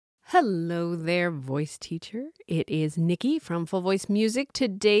Hello there, voice teacher. It is Nikki from Full Voice Music.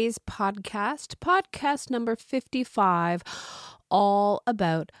 Today's podcast number 55, all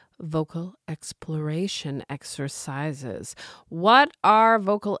about vocal exploration exercises. What are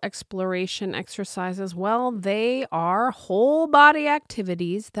vocal exploration exercises? Well, they are whole body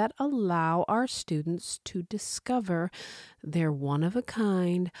activities that allow our students to discover their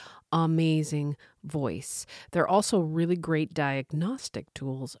one-of-a-kind, amazing voice. They're also really great diagnostic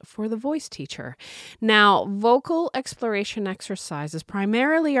tools for the voice teacher. Now, vocal exploration exercises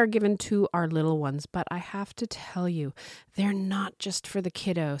primarily are given to our little ones, but I have to tell you, they're not just for the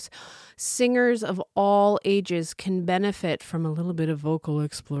kiddos. Singers of all ages can benefit from a little bit of vocal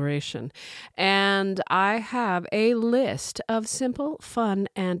exploration. And I have a list of simple, fun,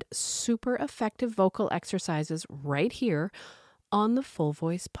 and super effective vocal exercises right here on the Full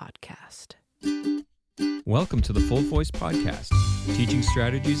Voice Podcast. Welcome to the Full Voice Podcast, teaching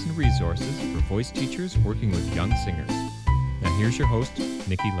strategies and resources for voice teachers working with young singers. Now here's your host,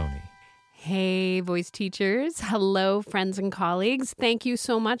 Nikki Loney. Hey, voice teachers. Hello, friends and colleagues. Thank you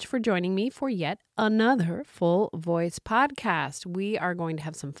so much for joining me for yet another Full Voice Podcast. We are going to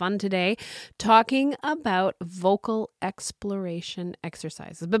have some fun today talking about vocal exploration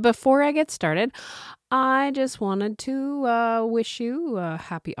exercises. But before I get started, I just wanted to wish you a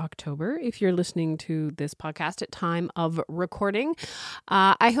happy October if you're listening to this podcast at time of recording.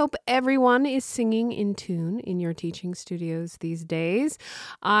 I hope everyone is singing in tune in your teaching studios these days.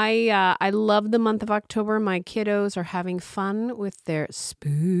 I love the month of October. My kiddos are having fun with their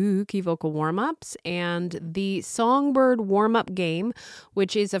spooky vocal warm-ups, and the Songbird warm-up game,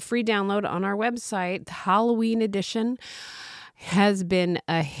 which is a free download on our website, the Halloween edition, has been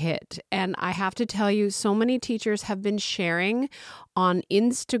a hit. And I have to tell you, so many teachers have been sharing on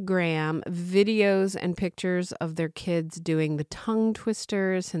Instagram videos and pictures of their kids doing the tongue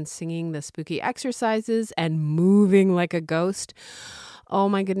twisters and singing the spooky exercises and moving like a ghost. Oh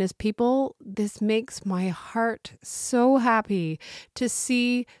my goodness, people, this makes my heart so happy to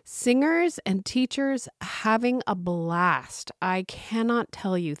see singers and teachers having a blast. I cannot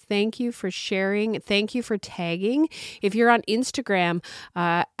tell you. Thank you for sharing. Thank you for tagging. If you're on Instagram,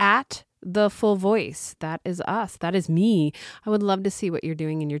 at The Full Voice, that is us. That is me. I would love to see what you're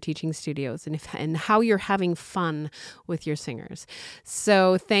doing in your teaching studios and how you're having fun with your singers.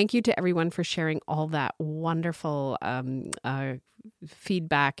 So thank you to everyone for sharing all that wonderful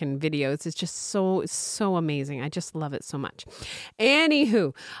feedback and videos. It's just so amazing. I just love it so much.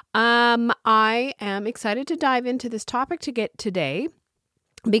 Anywho, I am excited to dive into this topic today,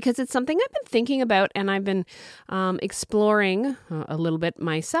 because it's something I've been thinking about and I've been exploring a little bit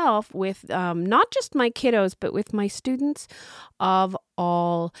myself with not just my kiddos, but with my students of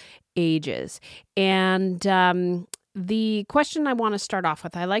all ages. And the question I want to start off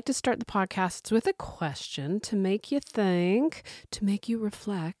with, I like to start the podcasts with a question to make you think, to make you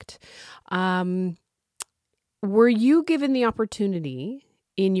reflect. Were you given the opportunity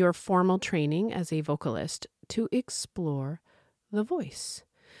in your formal training as a vocalist to explore the voice?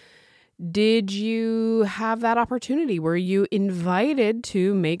 Did you have that opportunity? Were you invited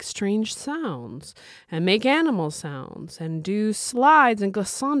to make strange sounds and make animal sounds and do slides and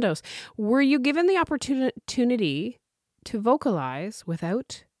glissandos? Were you given the opportunity to vocalize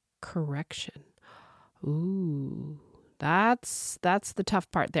without correction? Ooh, that's the tough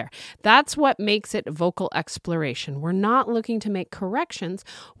part there. That's what makes it vocal exploration. We're not looking to make corrections.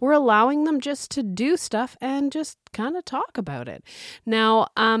 We're allowing them just to do stuff and just kind of talk about it. Now,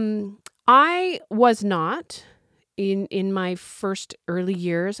 I was not in my first early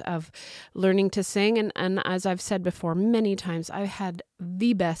years of learning to sing. And as I've said before many times, I had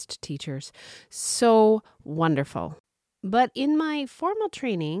the best teachers. So wonderful. But in my formal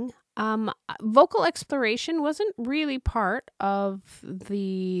training, vocal exploration wasn't really part of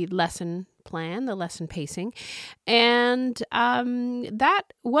the lesson plan, the lesson pacing. And that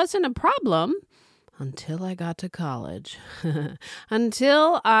wasn't a problem until I got to college,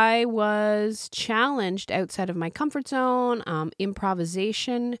 until I was challenged outside of my comfort zone.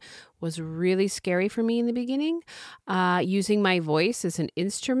 Improvisation was really scary for me in the beginning. Using my voice as an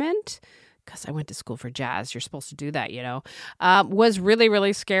instrument, because I went to school for jazz, you're supposed to do that, was really,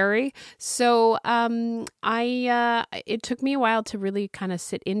 really scary. So it took me a while to really kind of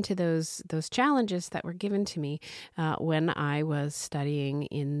sit into those challenges that were given to me when I was studying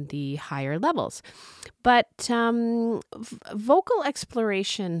in the higher levels. But vocal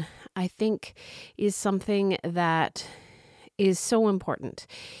exploration, I think, is something that is so important.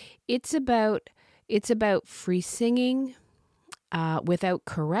 It's about free singing. without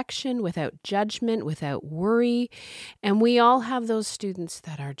correction, without judgment, without worry. And we all have those students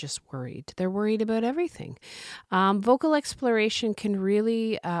that are just worried. They're worried about everything. Vocal exploration can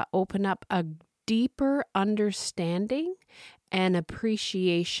really open up a deeper understanding and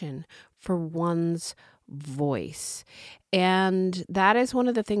appreciation for one's voice. And that is one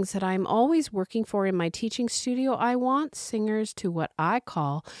of the things that I'm always working for in my teaching studio. I want singers to what I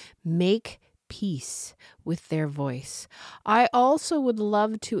call make peace with their voice. I also would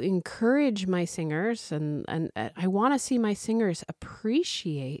love to encourage my singers, and I want to see my singers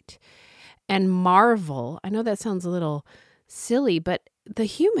appreciate and marvel. I know that sounds a little silly, but the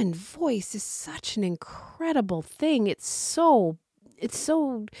human voice is such an incredible thing. It's so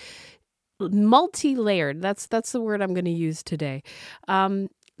multi-layered. That's the word I'm going to use today.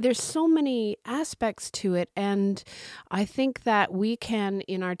 There's so many aspects to it, and I think that we can,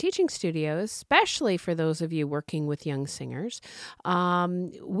 in our teaching studios, especially for those of you working with young singers,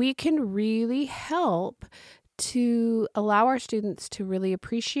 we can really help to allow our students to really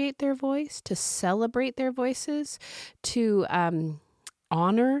appreciate their voice, to celebrate their voices, to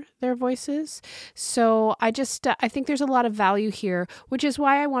honor their voices. So I think there's a lot of value here, which is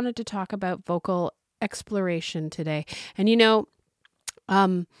why I wanted to talk about vocal exploration today. And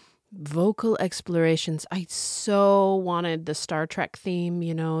vocal explorations, I so wanted the Star Trek theme,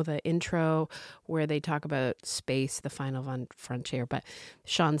 the intro where they talk about space, the final frontier, but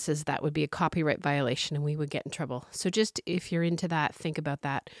Sean says that would be a copyright violation and we would get in trouble. So just if you're into that, think about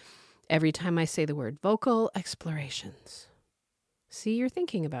that every time I say the word vocal explorations. See, you're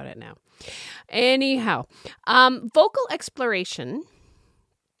thinking about it now. Anyhow, vocal exploration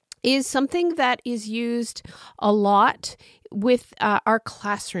is something that is used a lot with our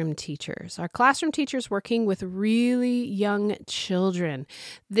classroom teachers. Our classroom teachers working with really young children.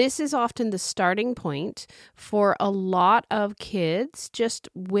 This is often the starting point for a lot of kids just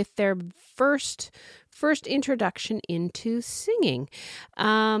with their first introduction into singing.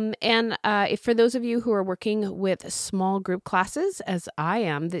 If for those of you who are working with small group classes, as I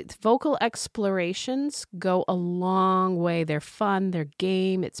am, the vocal explorations go a long way. They're fun, they're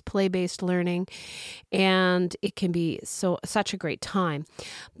game, it's play-based learning, and it can be such a great time.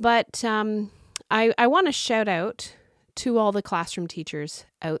 But I want to shout out to all the classroom teachers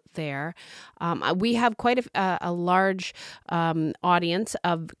out there. We have quite a large audience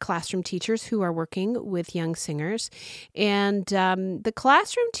of classroom teachers who are working with young singers. And the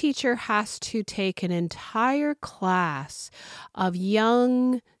classroom teacher has to take an entire class of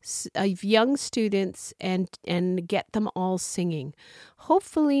young students and get them all singing,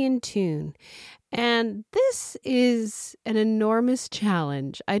 hopefully in tune. And this is an enormous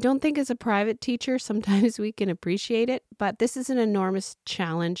challenge. I don't think as a private teacher, sometimes we can appreciate it, but this is an enormous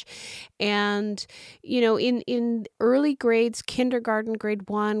challenge. And, in early grades, kindergarten, grade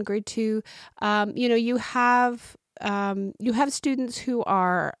 1, grade 2, you have students who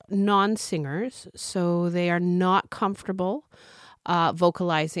are non-singers, so they are not comfortable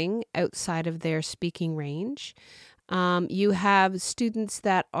vocalizing outside of their speaking range. You have students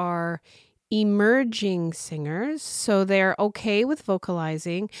that are emerging singers, so they're okay with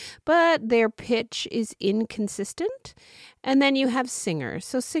vocalizing, but their pitch is inconsistent. And then you have singers,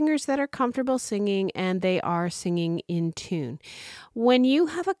 so singers that are comfortable singing and they are singing in tune. When you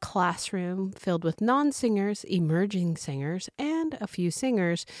have a classroom filled with non-singers, emerging singers, and a few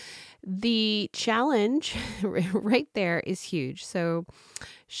singers, the challenge right there is huge. So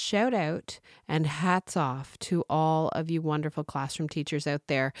shout out and hats off to all of you wonderful classroom teachers out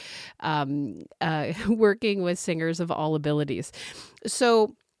there working with singers of all abilities.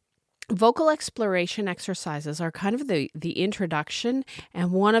 So vocal exploration exercises are kind of the introduction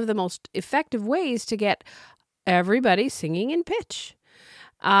and one of the most effective ways to get everybody singing in pitch.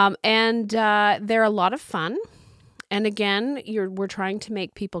 They're a lot of fun. And again, we're trying to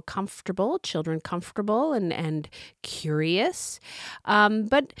make people comfortable, children comfortable and curious.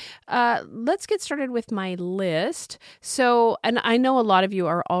 But let's get started with my list. So, and I know a lot of you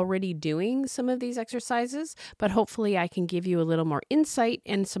are already doing some of these exercises, but hopefully I can give you a little more insight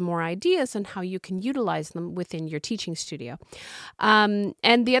and some more ideas on how you can utilize them within your teaching studio. And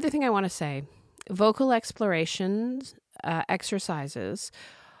the other thing I want to say, vocal explorations exercises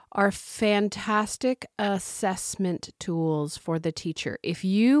are fantastic assessment tools for the teacher. If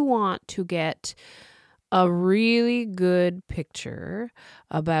you want to get a really good picture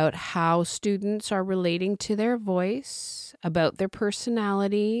about how students are relating to their voice, about their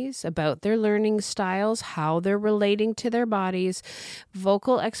personalities, about their learning styles, how they're relating to their bodies,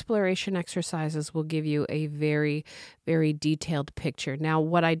 vocal exploration exercises will give you a very, very detailed picture. Now,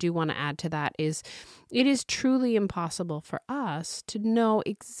 what I do want to add to that is it is truly impossible for us to know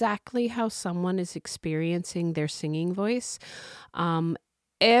exactly how someone is experiencing their singing voice.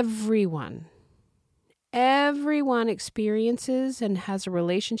 Everyone experiences and has a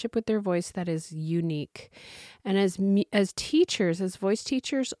relationship with their voice that is unique. And as teachers, as voice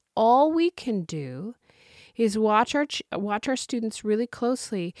teachers, all we can do is watch our students really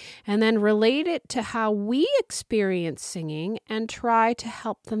closely and then relate it to how we experience singing and try to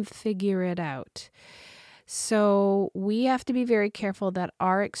help them figure it out. So we have to be very careful that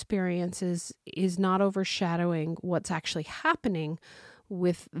our experiences is not overshadowing what's actually happening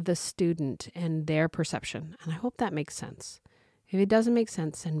with the student and their perception. And I hope that makes sense. If it doesn't make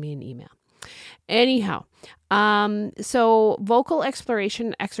sense, send me an email. Anyhow, so vocal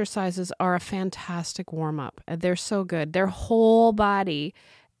exploration exercises are a fantastic warm-up. They're so good. They're whole body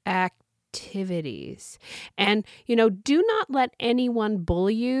activities. And, do not let anyone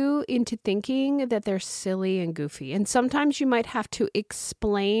bully you into thinking that they're silly and goofy. And sometimes you might have to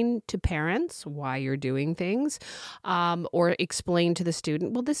explain to parents why you're doing things, or explain to the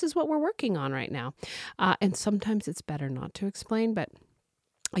student, well, this is what we're working on right now. And sometimes it's better not to explain, but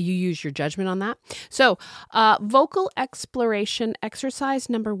you use your judgment on that. So, vocal exploration exercise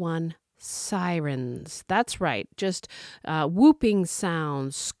number 1, sirens. That's right. Just whooping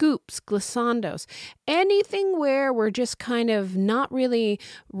sounds, scoops, glissandos, anything where we're just kind of not really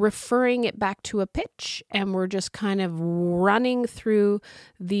referring it back to a pitch and we're just kind of running through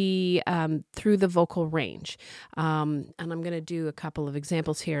the vocal range. And I'm going to do a couple of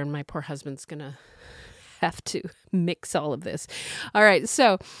examples here, and my poor husband's going to have to mix all of this. All right.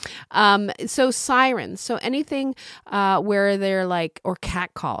 So sirens. So anything where they're like, or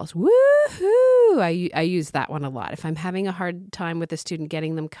cat calls, woohoo. I use that one a lot. If I'm having a hard time with a student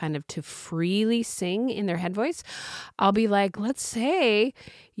getting them kind of to freely sing in their head voice, I'll be like, let's say,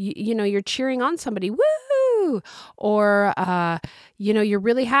 you're cheering on somebody, woo, or, you're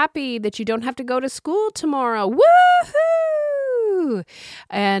really happy that you don't have to go to school tomorrow, woohoo.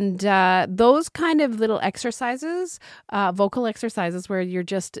 And those kind of little exercises, vocal exercises where you're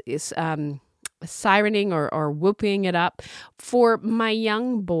just sirening or whooping it up. For my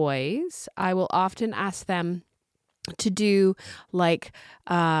young boys, I will often ask them to do like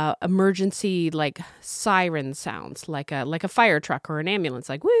emergency siren sounds, like a fire truck or an ambulance,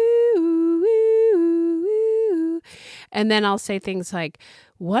 like woo, woo, woo. And then I'll say things like,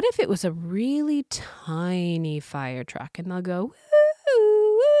 what if it was a really tiny fire truck? And they'll go,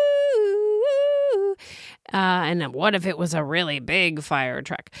 woo, woo, woo. And then what if it was a really big fire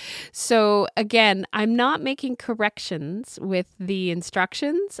truck? So again, I'm not making corrections with the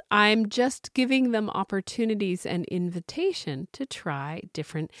instructions. I'm just giving them opportunities and invitation to try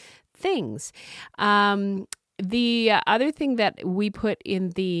different things. The other thing that we put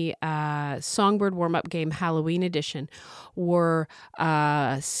in the Songbird warm-up game Halloween edition were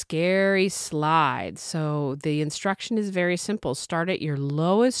scary slides. So the instruction is very simple. Start at your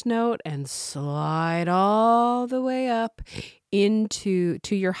lowest note and slide all the way up to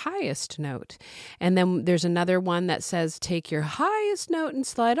your highest note. And then there's another one that says take your highest note and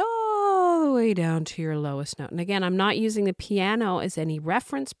slide all the way down to your lowest note. And again, I'm not using the piano as any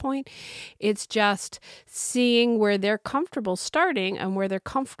reference point. It's just seeing where they're comfortable starting and where they're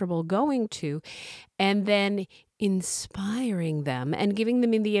comfortable going to, and then inspiring them and giving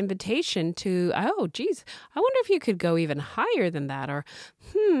them the invitation to, oh, geez, I wonder if you could go even higher than that. Or,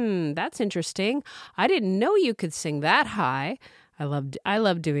 that's interesting. I didn't know you could sing that high. I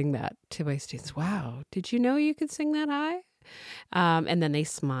love doing that to my students. Wow, did you know you could sing that high? And then they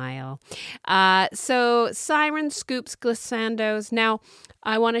smile. So sirens, scoops, glissandos. Now,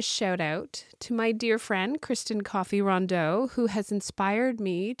 I want to shout out to my dear friend, Kristen Coffey Rondeau, who has inspired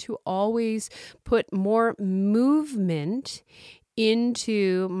me to always put more movement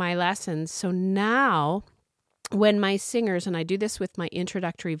into my lessons. So now, when my singers, and I do this with my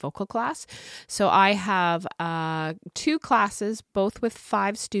introductory vocal class, so I have 2 classes, both with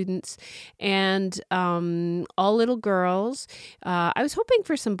 5 students, and all little girls. I was hoping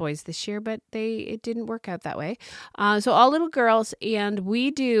for some boys this year, but it didn't work out that way. So all little girls, and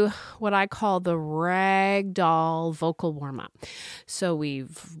we do what I call the ragdoll vocal warm-up. So we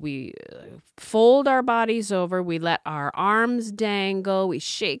fold our bodies over, we let our arms dangle, we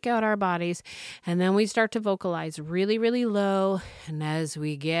shake out our bodies, and then we start to vocalize. vocalize really, really low. And as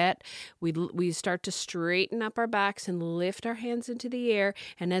we start to straighten up our backs and lift our hands into the air.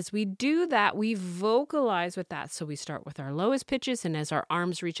 And as we do that, we vocalize with that. So we start with our lowest pitches, and as our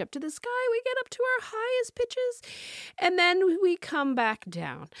arms reach up to the sky, we get up to our highest pitches, and then we come back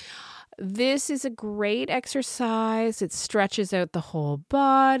down. This is a great exercise. It stretches out the whole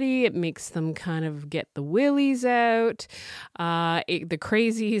body. It makes them kind of get the willies out, the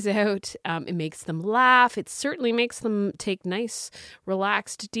crazies out. It makes them laugh. It certainly makes them take nice,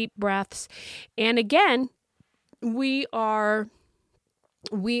 relaxed, deep breaths. And again, we are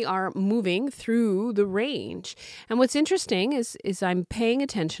moving through the range. And what's interesting is I'm paying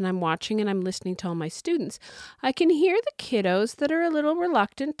attention, I'm watching, and I'm listening to all my students. I can hear the kiddos that are a little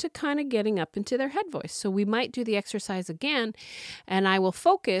reluctant to kind of getting up into their head voice. So we might do the exercise again, and I will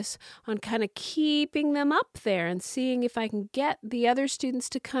focus on kind of keeping them up there and seeing if I can get the other students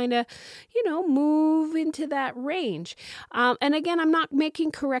to kind of, move into that range. And again, I'm not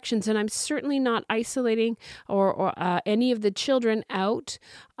making corrections, and I'm certainly not isolating or any of the children out,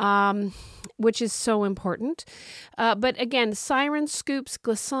 which is so important. But again, sirens, scoops,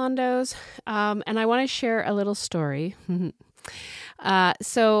 glissandos, and I want to share a little story.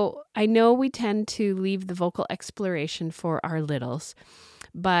 So I know we tend to leave the vocal exploration for our littles,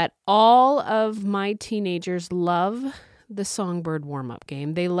 but all of my teenagers love the songbird warm-up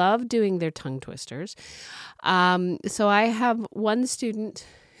game. They love doing their tongue twisters. So I have one student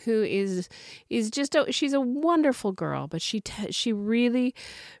who is just she's a wonderful girl, but she really,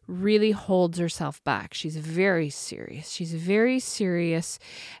 really holds herself back. She's very serious. She's very serious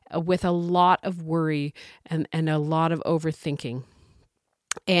with a lot of worry and a lot of overthinking.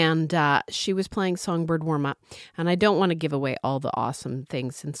 And she was playing Songbird Warm-Up, and I don't want to give away all the awesome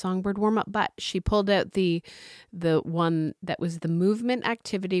things in Songbird Warm-Up, but she pulled out the one that was the movement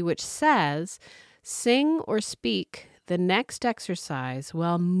activity, which says, sing or speak the next exercise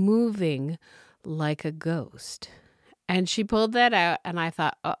while moving like a ghost. And she pulled that out, and I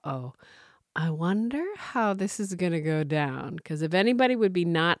thought, uh-oh, I wonder how this is going to go down. Because if anybody would be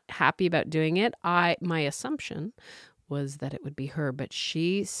not happy about doing it, my assumption was that it would be her. But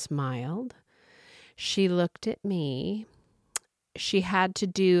she smiled. She looked at me. She had to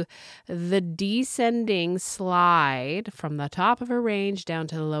do the descending slide from the top of her range down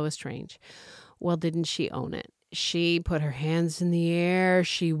to the lowest range. Well, didn't she own it? She put her hands in the air.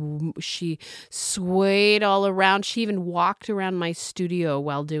 She swayed all around. She even walked around my studio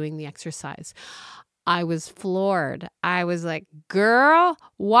while doing the exercise. I was floored. I was like, girl,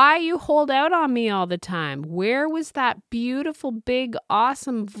 why you hold out on me all the time? Where was that beautiful, big,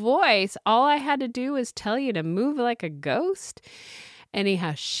 awesome voice? All I had to do was tell you to move like a ghost.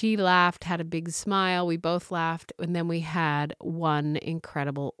 Anyhow, she laughed, had a big smile. We both laughed, and then we had one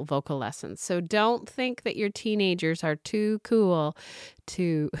incredible vocal lesson. So don't think that your teenagers are too cool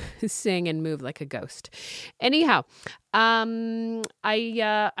to sing and move like a ghost. Anyhow, I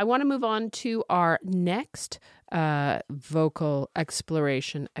want to move on to our next vocal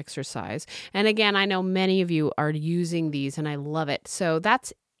exploration exercise. And again, I know many of you are using these, and I love it. So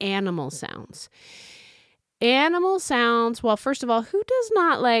that's animal sounds. Animal sounds. Well, first of all, who does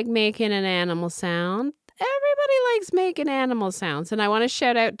not like making an animal sound? Everybody likes making animal sounds. And I want to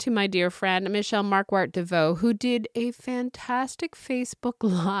shout out to my dear friend, Michelle Marquardt DeVoe, who did a fantastic Facebook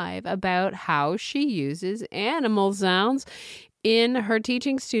Live about how she uses animal sounds in her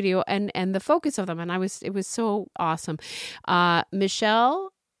teaching studio and the focus of them. And it was so awesome.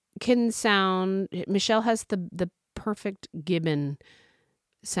 Michelle has the perfect gibbon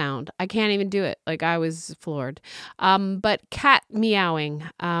sound. I can't even do it. Like, I was floored. But cat meowing,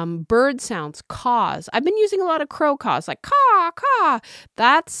 bird sounds, caws. I've been using a lot of crow caws, like caw, caw.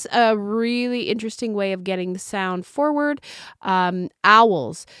 That's a really interesting way of getting the sound forward.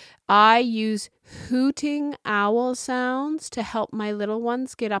 Owls. I use hooting owl sounds to help my little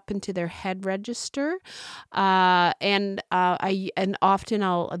ones get up into their head register. And often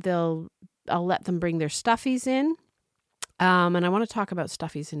I'll let them bring their stuffies in. And I want to talk about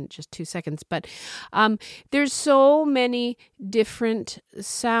stuffies in just 2 seconds, but there's so many different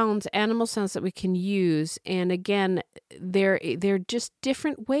sounds, animal sounds that we can use. And again, they're just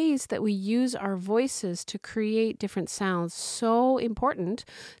different ways that we use our voices to create different sounds. So important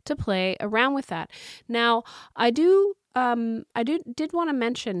to play around with that. Now, I did want to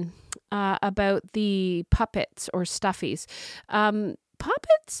mention about the puppets or stuffies.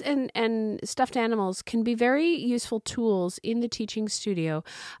 Puppets and stuffed animals can be very useful tools in the teaching studio.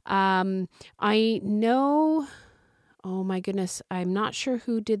 I know, oh my goodness, I'm not sure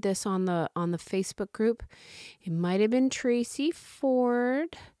who did this on the Facebook group. It might have been Tracy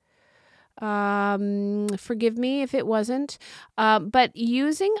Ford. Forgive me if it wasn't. But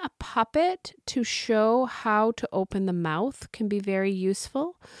using a puppet to show how to open the mouth can be very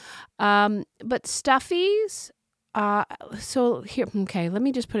useful. But stuffies, so here, okay, let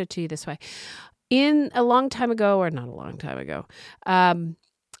me just put it to you this way. In a long time ago, or not a long time ago,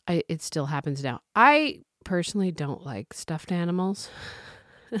 it still happens now. I personally don't like stuffed animals.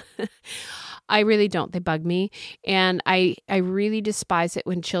 I really don't. They bug me. And I really despise it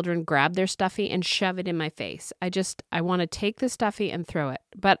when children grab their stuffy and shove it in my face. I want to take the stuffy and throw it,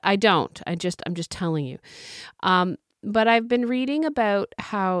 but I don't. I'm just telling you. But I've been reading about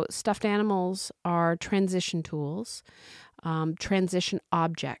how stuffed animals are transition tools, transition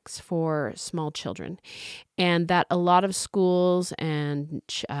objects for small children, and that a lot of schools and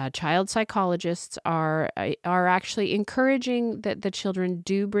child psychologists are actually encouraging that the children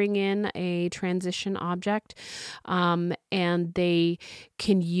do bring in a transition object, and they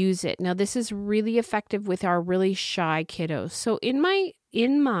can use it. Now, this is really effective with our really shy kiddos. So in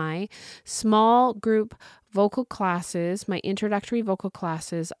my small group vocal classes, my introductory vocal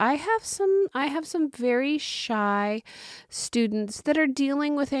classes, I have some very shy students that are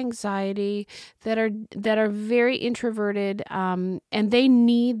dealing with anxiety, that are very introverted, and they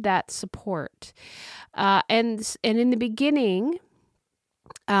need that support. And in the beginning,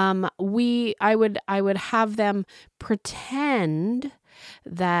 I would have them pretend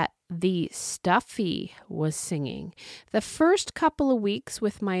that the stuffy was singing. The first couple of weeks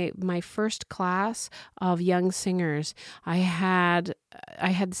with my first class of young singers, I had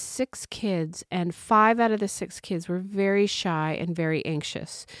 6 kids, and 5 out of the 6 kids were very shy and very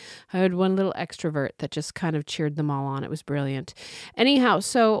anxious. I had one little extrovert that just kind of cheered them all on. It was brilliant. Anyhow,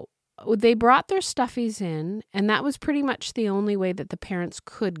 so they brought their stuffies in, and that was pretty much the only way that the parents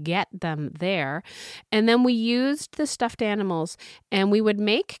could get them there. And then we used the stuffed animals, and we would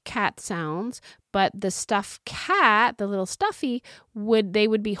make cat sounds, but the stuffed cat, the little stuffy, they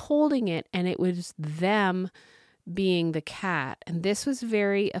would be holding it, and it was them being the cat. And this was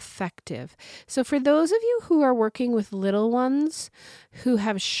very effective. So for those of you who are working with little ones, who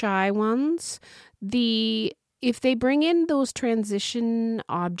have shy ones, if they bring in those transition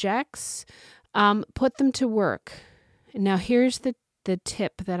objects, put them to work. Now, here's the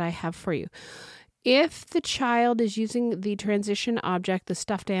tip that I have for you. If the child is using the transition object, the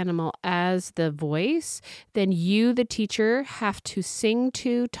stuffed animal, as the voice, then you, the teacher, have to sing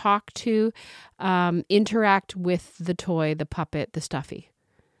to, talk to, interact with the toy, the puppet, the stuffy.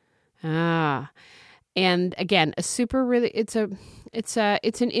 And again, it's an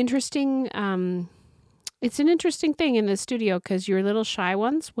interesting. It's an interesting thing in the studio, because your little shy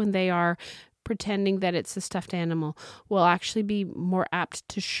ones, when they are pretending that it's a stuffed animal, will actually be more apt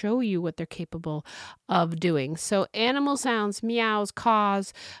to show you what they're capable of doing. So animal sounds, meows,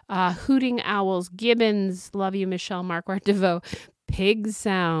 caws, hooting owls, gibbons, love you, Michelle Marquardt DeVoe, pig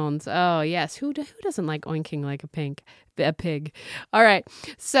sounds. Oh, yes. Who doesn't like oinking like a pig? All right.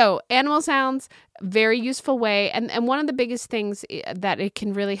 So animal sounds, very useful way. And one of the biggest things that it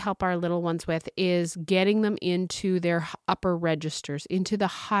can really help our little ones with is getting them into their upper registers, into the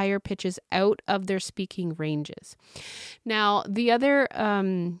higher pitches, out of their speaking ranges. Now, the other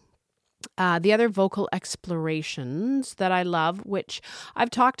vocal explorations that I love, which I've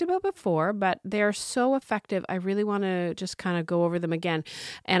talked about before, but they're so effective, I really want to just kind of go over them again.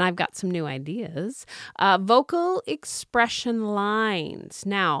 And I've got some new ideas. Vocal expression lines.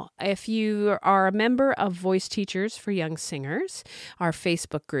 Now, if you are a member of Voice Teachers for Young Singers, our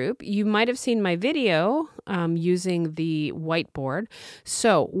Facebook group, you might have seen my video using the whiteboard.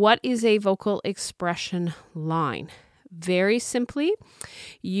 So, what is a vocal expression line? Very simply,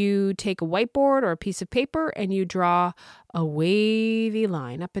 you take a whiteboard or a piece of paper and you draw a wavy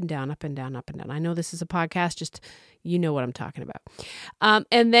line up and down, up and down, up and down. I know this is a podcast, just you know what I'm talking about.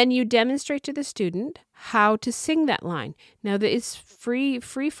 And then you demonstrate to the student how to sing that line. Now, it's free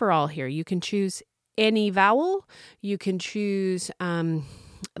for all here. You can choose any vowel. You can choose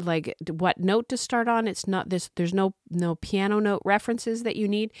like what note to start on. It's not this, there's no piano note references that you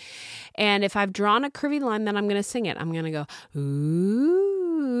need. And if I've drawn a curvy line, then I'm going to sing it. I'm going to go,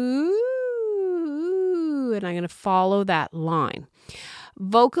 ooh, and I'm going to follow that line.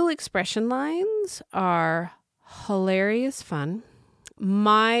 Vocal expression lines are hilarious fun.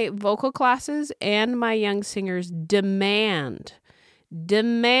 My vocal classes and my young singers demand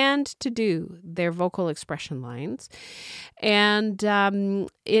to do their vocal expression lines. And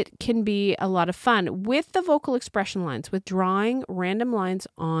it can be a lot of fun with the vocal expression lines, with drawing random lines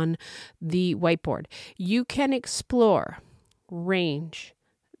on the whiteboard. You can explore range,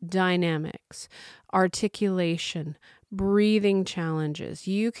 dynamics, articulation, breathing challenges.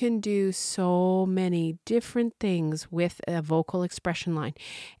 You can do so many different things with a vocal expression line.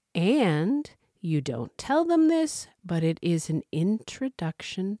 And you don't tell them this, but it is an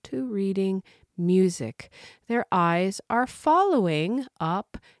introduction to reading music. Their eyes are following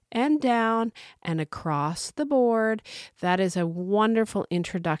up and down and across the board. That is a wonderful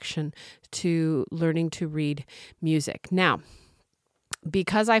introduction to learning to read music. Now,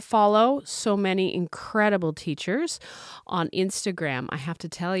 because I follow so many incredible teachers on Instagram, I have to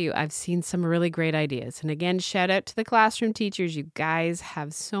tell you, I've seen some really great ideas. And again, shout out to the classroom teachers. You guys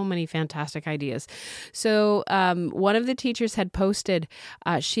have so many fantastic ideas. So one of the teachers had posted,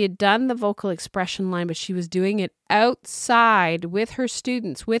 she had done the vocal expression line, but she was doing it outside with her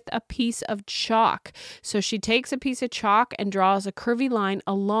students with a piece of chalk. So she takes a piece of chalk and draws a curvy line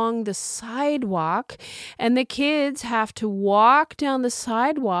along the sidewalk, and the kids have to walk down the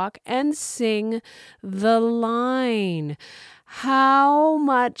sidewalk and sing the line. How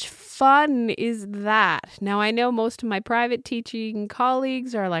much fun is that? Now, I know most of my private teaching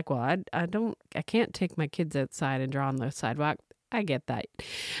colleagues are like, well, I can't take my kids outside and draw on the sidewalk. I get that.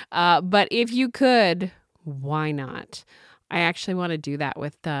 But if you could, why not? I actually want to do that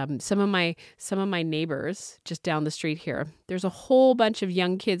with some of my neighbors just down the street here. There's a whole bunch of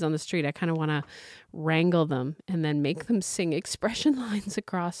young kids on the street. I kind of want to wrangle them and then make them sing expression lines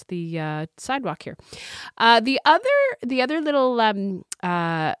across the sidewalk here. The other little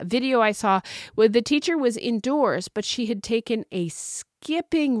video I saw, where the teacher was indoors, but she had taken a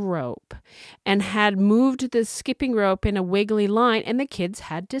skipping rope and had moved the skipping rope in a wiggly line, and the kids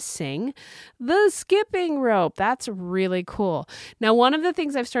had to sing the skipping rope. That's really cool. Now, one of the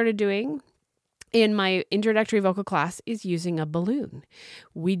things I've started doing in my introductory vocal class is using a balloon.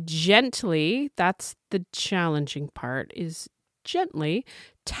 We gently, that's the challenging part, is gently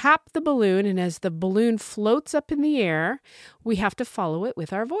tap the balloon, and as the balloon floats up in the air, we have to follow it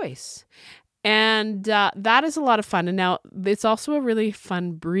with our voice. And that is a lot of fun. And now it's also a really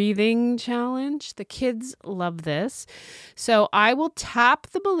fun breathing challenge. The kids love this. So I will tap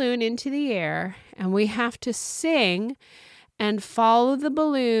the balloon into the air, and we have to sing and follow the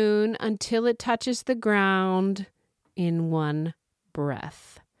balloon until it touches the ground in one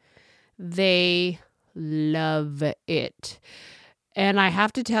breath. They love it. And I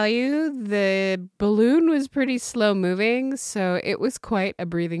have to tell you, the balloon was pretty slow moving, so it was quite a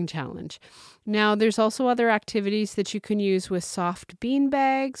breathing challenge. Now, there's also other activities that you can use with soft bean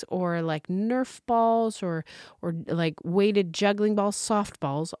bags, or like Nerf balls, or like weighted juggling balls, soft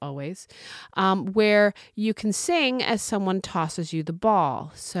balls always, where you can sing as someone tosses you the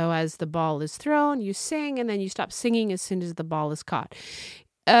ball. So as the ball is thrown, you sing, and then you stop singing as soon as the ball is caught.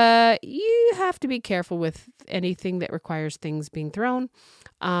 You have to be careful with anything that requires things being thrown.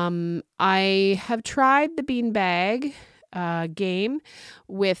 I have tried the beanbag game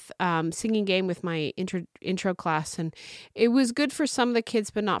with singing game with my intro class, and it was good for some of the kids,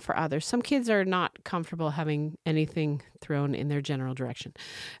 but not for others. Some kids are not comfortable having anything thrown in their general direction,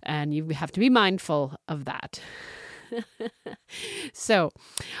 and you have to be mindful of that. So,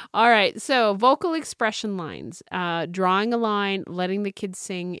 all right. So vocal expression lines, drawing a line, letting the kids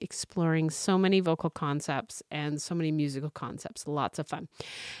sing, exploring so many vocal concepts and so many musical concepts. Lots of fun.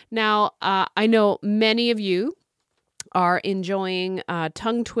 Now, I know many of you are enjoying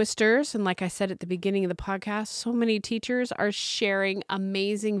tongue twisters. And like I said at the beginning of the podcast, so many teachers are sharing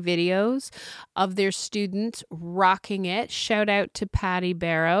amazing videos of their students rocking it. Shout out to Patty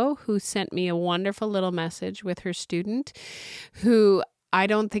Barrow, who sent me a wonderful little message with her student, who I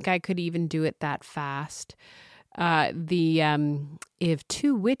don't think I could even do it that fast. If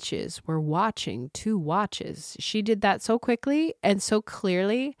two witches were watching two watches, she did that so quickly and so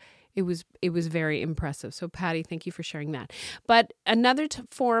clearly. It was very impressive. So Patty, thank you for sharing that. But another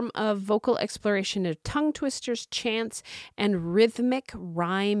form of vocal exploration are tongue twisters, chants, and rhythmic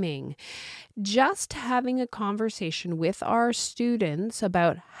rhyming. Just having a conversation with our students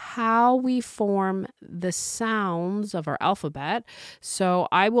about how we form the sounds of our alphabet. So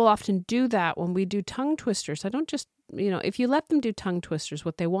I will often do that when we do tongue twisters. I don't just, if you let them do tongue twisters,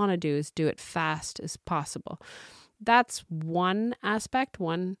 what they want to do is do it fast as possible. That's one aspect,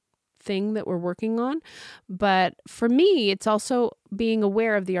 one thing that we're working on. But for me, it's also being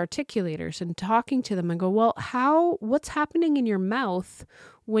aware of the articulators and talking to them and go, well, what's happening in your mouth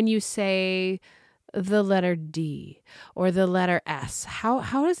when you say the letter D or the letter S?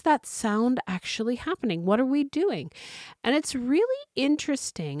 How is that sound actually happening? What are we doing? And it's really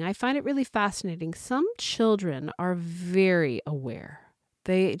interesting. I find it really fascinating. Some children are very aware.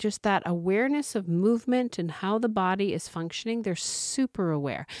 They just that awareness of movement and how the body is functioning, they're super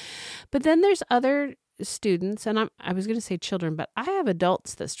aware. But then there's other students, and I was going to say children, but I have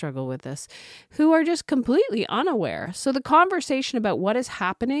adults that struggle with this, who are just completely unaware. So the conversation about what is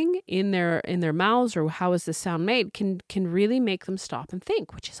happening in their mouths or how is the sound made can really make them stop and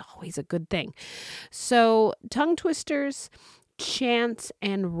think, which is always a good thing. So tongue twisters, chants,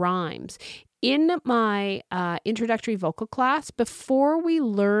 and rhymes. In my introductory vocal class, before we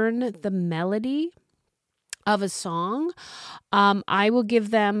learn the melody of a song, I will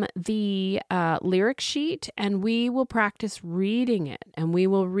give them the lyric sheet, and we will practice reading it, and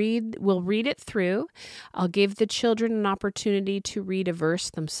we'll read it through. I'll give the children an opportunity to read a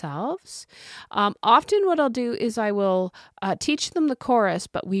verse themselves. Often what I'll do is I will teach them the chorus,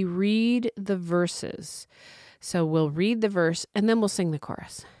 but we read the verses. So we'll read the verse and then we'll sing the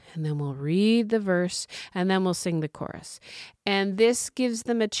chorus. And then we'll read the verse, and then we'll sing the chorus. And this gives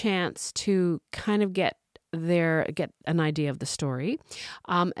them a chance to kind of get an idea of the story,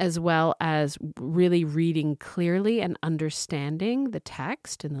 as well as really reading clearly and understanding the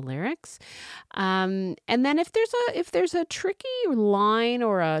text and the lyrics. And then if there's a tricky line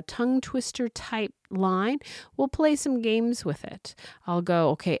or a tongue twister type line, we'll play some games with it. I'll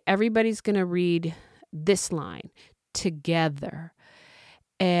go, okay, everybody's going to read this line together.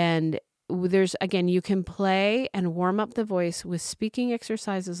 And again, you can play and warm up the voice with speaking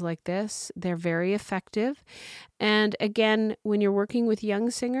exercises like this. They're very effective. And again, when you're working with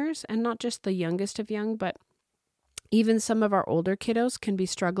young singers, and not just the youngest of young, but even some of our older kiddos can be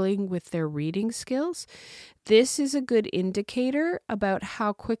struggling with their reading skills. This is a good indicator about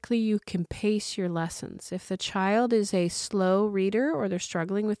how quickly you can pace your lessons. If the child is a slow reader or they're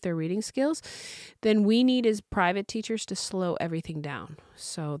struggling with their reading skills, then we need as private teachers to slow everything down.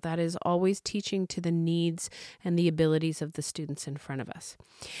 So that is always teaching to the needs and the abilities of the students in front of us.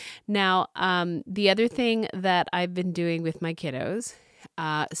 Now, the other thing that I've been doing with my kiddos,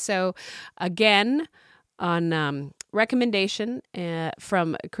 so again, on recommendation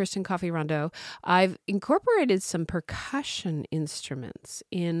from Kristen Coffey Rondeau, I've incorporated some percussion instruments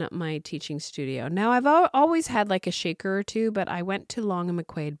in my teaching studio. Now, I've always had like a shaker or two, but I went to Long &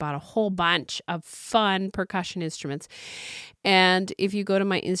 McQuaid, bought a whole bunch of fun percussion instruments. And if you go to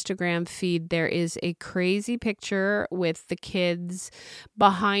my Instagram feed, there is a crazy picture with the kids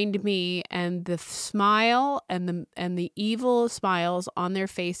behind me and the smile and the evil smiles on their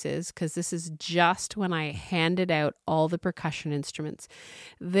faces, because this is just when I handed out all the percussion instruments.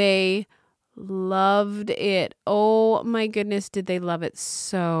 They loved it. Oh my goodness, did they love it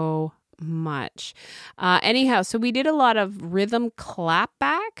so much. Anyhow, so we did a lot of rhythm clap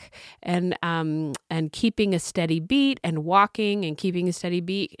back and keeping a steady beat and walking and keeping a steady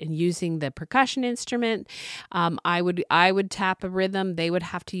beat and using the percussion instrument. I would tap a rhythm. They would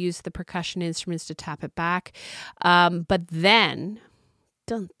have to use the percussion instruments to tap it back. But then,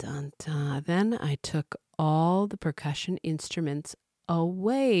 dun, dun, dun, then I took all the percussion instruments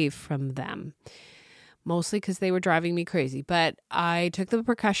away from them. Mostly because they were driving me crazy. But I took the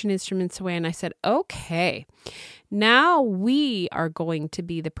percussion instruments away and I said, okay, now we are going to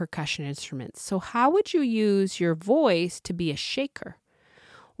be the percussion instruments. So how would you use your voice to be a shaker?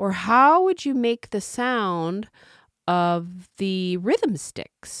 Or how would you make the sound of the rhythm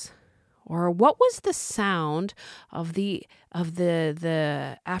sticks? Or what was the sound of the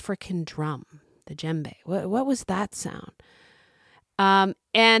African drum, the djembe? What was that sound?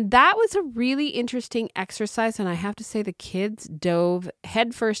 And that was a really interesting exercise. And I have to say the kids dove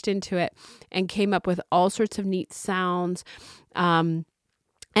headfirst into it and came up with all sorts of neat sounds, and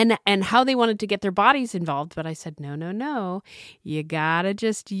how they wanted to get their bodies involved. But I said, no, you gotta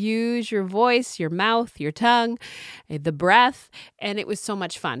just use your voice, your mouth, your tongue, the breath. And it was so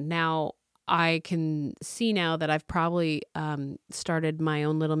much fun. Now, I can see now that I've probably started my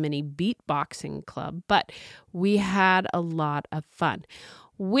own little mini beatboxing club, but we had a lot of fun.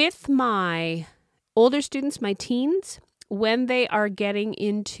 With my older students, my teens, when they are getting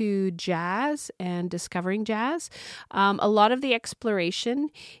into jazz and discovering jazz, a lot of the exploration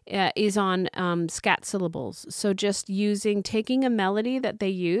is on scat syllables. So just taking a melody that they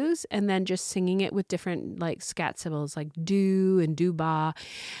use and then just singing it with different like scat syllables like do and do-ba.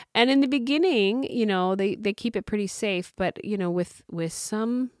 And in the beginning, they keep it pretty safe, but, with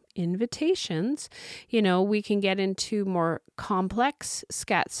some invitations, we can get into more complex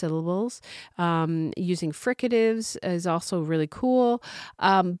scat syllables. Using fricatives is also really cool.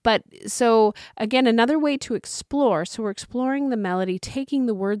 But so again, another way to explore. So we're exploring the melody, taking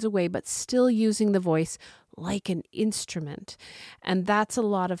the words away, but still using the voice like an instrument. And that's a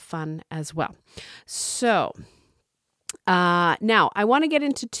lot of fun as well. So now I want to get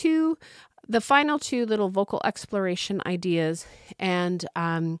into the final two little vocal exploration ideas. And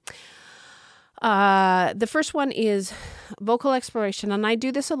The first one is vocal exploration, and I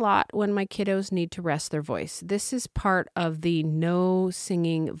do this a lot when my kiddos need to rest their voice. This is part of the no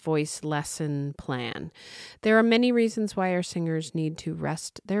singing voice lesson plan. There are many reasons why our singers need to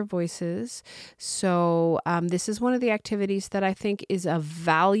rest their voices. So this is one of the activities that I think is a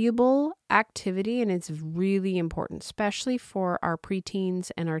valuable activity, and it's really important, especially for our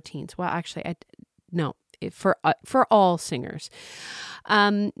preteens and our teens. Well, actually, for all singers.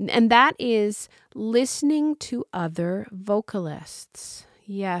 And that is listening to other vocalists.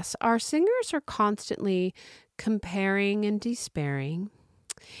 Yes, our singers are constantly comparing and despairing.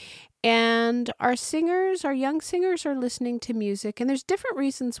 And our young singers are listening to music, and there's different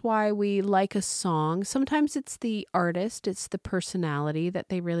reasons why we like a song. Sometimes it's the artist, it's the personality that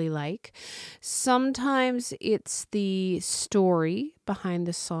they really like. Sometimes it's the story behind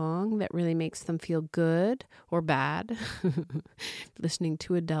the song that really makes them feel good or bad. Listening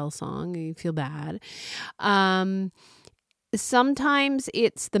to a Adele song, you feel bad. Sometimes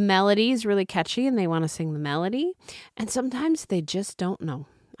it's the melody is really catchy and they want to sing the melody. And sometimes they just don't know.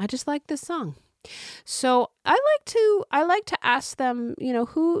 I just like this song. So I like to ask them,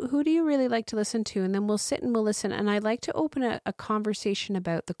 who do you really like to listen to? And then we'll sit and we'll listen. And I like to open a conversation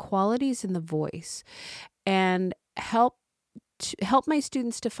about the qualities in the voice and help my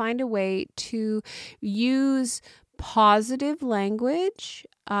students to find a way to use positive language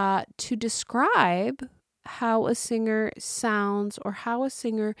to describe how a singer sounds or how a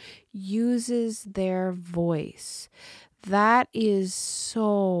singer uses their voice. That is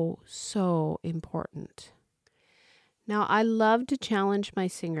so, so important. Now, I love to challenge my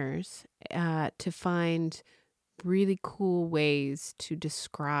singers to find really cool ways to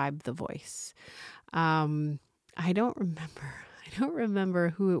describe the voice. I don't remember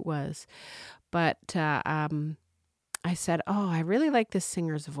who it was, but I said, I really like this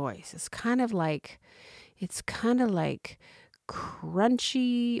singer's voice. It's kind of like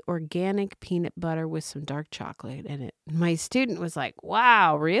crunchy organic peanut butter with some dark chocolate in it. My student was like,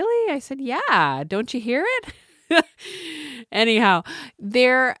 wow, really? I said, yeah, don't you hear it? Anyhow,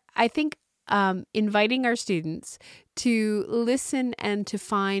 I think inviting our students to listen and to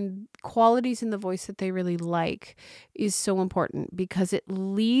find qualities in the voice that they really like is so important because it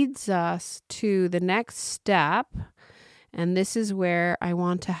leads us to the next step. And this is where I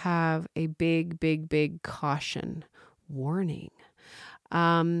want to have a big, big, big caution warning,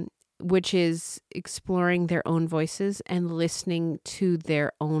 which is exploring their own voices and listening to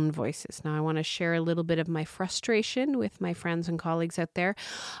their own voices. Now, I want to share a little bit of my frustration with my friends and colleagues out there.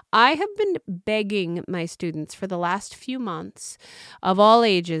 I have been begging my students for the last few months of all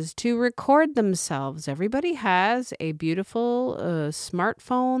ages to record themselves. Everybody has a beautiful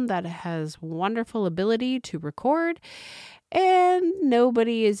smartphone that has wonderful ability to record. And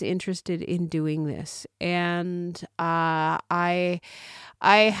nobody is interested in doing this. And I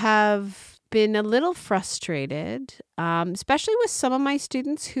have been a little frustrated, especially with some of my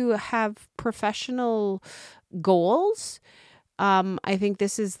students who have professional goals. I think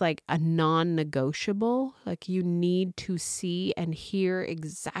this is like a non-negotiable. Like you need to see and hear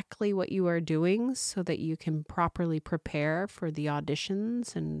exactly what you are doing so that you can properly prepare for the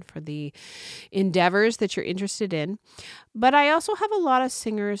auditions and for the endeavors that you're interested in. But I also have a lot of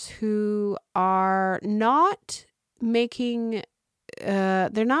singers who are not making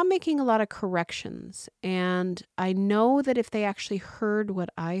they're not making a lot of corrections. And I know that if they actually heard what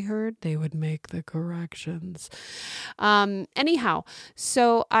I heard, they would make the corrections. Anyhow,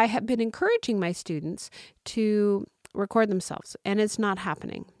 so I have been encouraging my students to record themselves, and it's not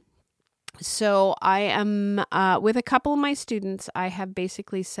happening. So I am, with a couple of my students, I have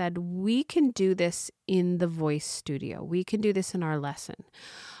basically said, we can do this in the voice studio. We can do this in our lesson.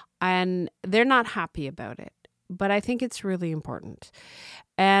 And they're not happy about it. But I think it's really important.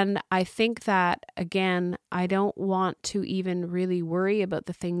 And I think that, again, I don't want to even really worry about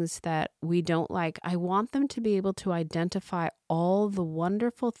the things that we don't like. I want them to be able to identify all the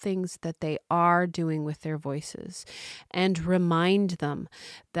wonderful things that they are doing with their voices and remind them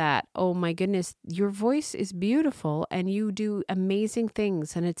that, oh my goodness, your voice is beautiful and you do amazing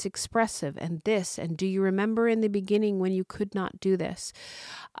things and it's expressive and this. And do you remember in the beginning when you could not do this?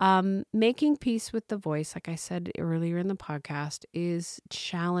 Making peace with the voice, like I said earlier in the podcast, is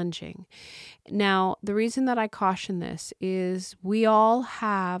challenging. Now, the reason that I caution this is we all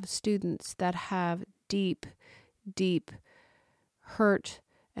have students that have deep, deep hurt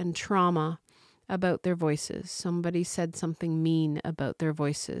and trauma about their voices. Somebody said something mean about their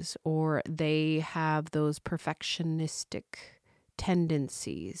voices, or they have those perfectionistic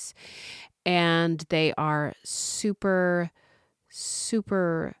tendencies, and they are super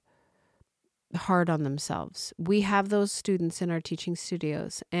hard on themselves. We have those students in our teaching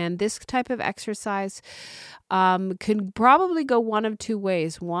studios, and this type of exercise can probably go one of two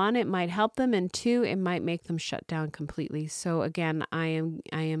ways. One, it might help them, and two, it might make them shut down completely. So again, I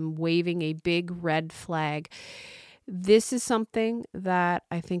am waving a big red flag. This is something that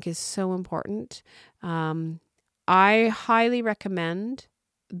I think is so important. I highly recommend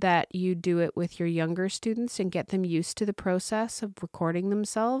that you do it with your younger students and get them used to the process of recording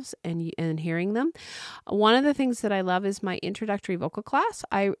themselves and hearing them. One of the things that I love is my introductory vocal class.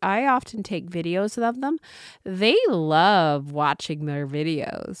 I often take videos of them. They love watching their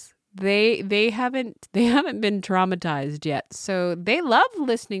videos. They haven't been traumatized yet. So they love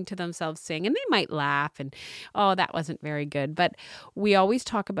listening to themselves sing, and they might laugh and, oh, that wasn't very good. But we always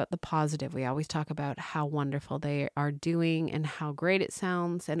talk about the positive. We always talk about how wonderful they are doing and how great it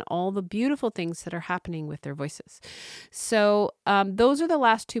sounds and all the beautiful things that are happening with their voices. So those are the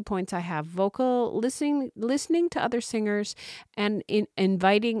last 2 points I have: vocal listening to other singers, and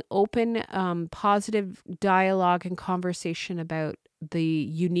inviting open, positive dialogue and conversation about the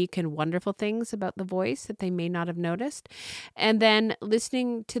unique and wonderful things about the voice that they may not have noticed, and then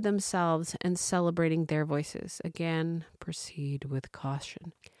listening to themselves and celebrating their voices. Again, proceed with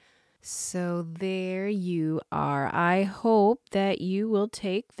caution. So there you are. I hope that you will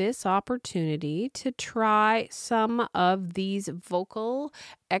take this opportunity to try some of these vocal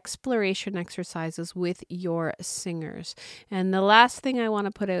exploration exercises with your singers. And the last thing I want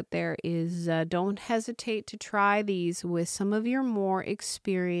to put out there is don't hesitate to try these with some of your more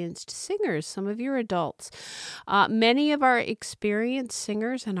experienced singers, some of your adults. Many of our experienced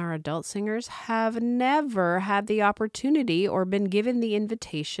singers and our adult singers have never had the opportunity or been given the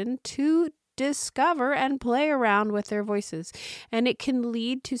invitation to discover and play around with their voices. And it can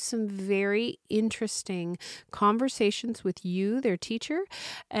lead to some very interesting conversations with you, their teacher,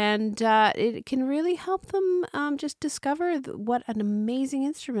 and it can really help them just discover what an amazing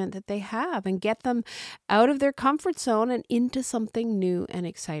instrument that they have and get them out of their comfort zone and into something new and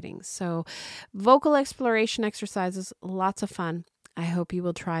exciting. So vocal exploration exercises, lots of fun. I hope you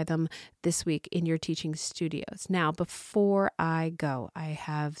will try them this week in your teaching studios. Now, before I go, I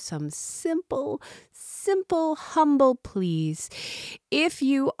have some simple, humble pleas. If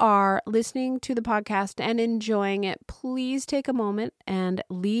you are listening to the podcast and enjoying it, please take a moment and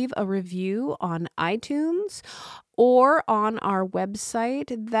leave a review on iTunes or on our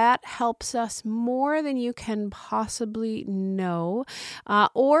website. That helps us more than you can possibly know.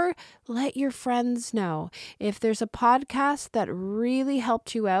 Or let your friends know. If there's a podcast that really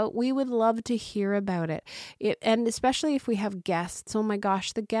helped you out, we would love to hear about it. And especially if we have guests. Oh my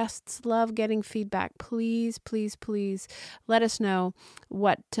gosh, the guests love getting feedback. Please, please, please let us know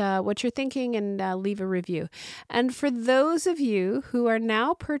what you're thinking and leave a review. And for those of you who are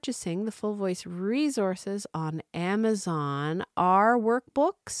now purchasing the Full Voice resources on Amazon, our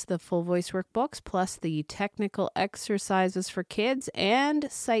workbooks, the Full Voice workbooks, plus the technical exercises for kids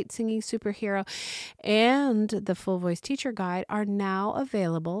and Sight Singing Superhero and the Full Voice Teacher Guide are now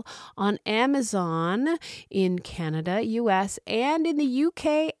available on Amazon in Canada, US, and in the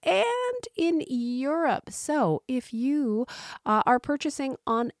UK and in Europe. So if you are purchasing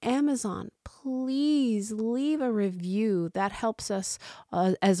on Amazon, please leave a review. That helps us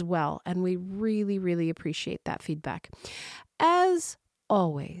as well. And we really, really appreciate that feedback. As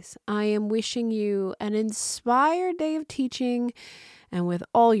always, I am wishing you an inspired day of teaching, and with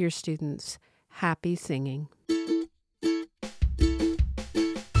all your students, happy singing.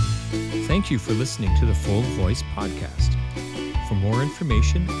 Thank you for listening to the Full Voice Podcast. For more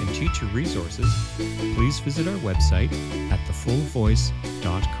information and teacher resources, please visit our website at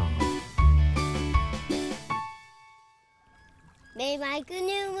thefullvoice.com. May my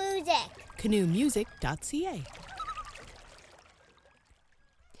canoe music. Canoemusic.ca.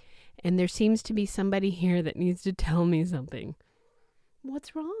 And there seems to be somebody here that needs to tell me something.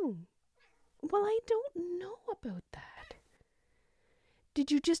 What's wrong? Well, I don't know about that. Did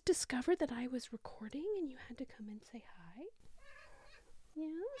you just discover that I was recording and you had to come and say hi?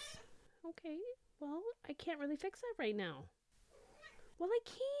 Yes? Okay. Well, I can't really fix that right now. Well, I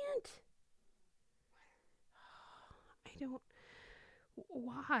can't. I don't...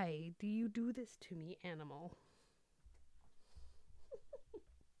 Why do you do this to me, animal?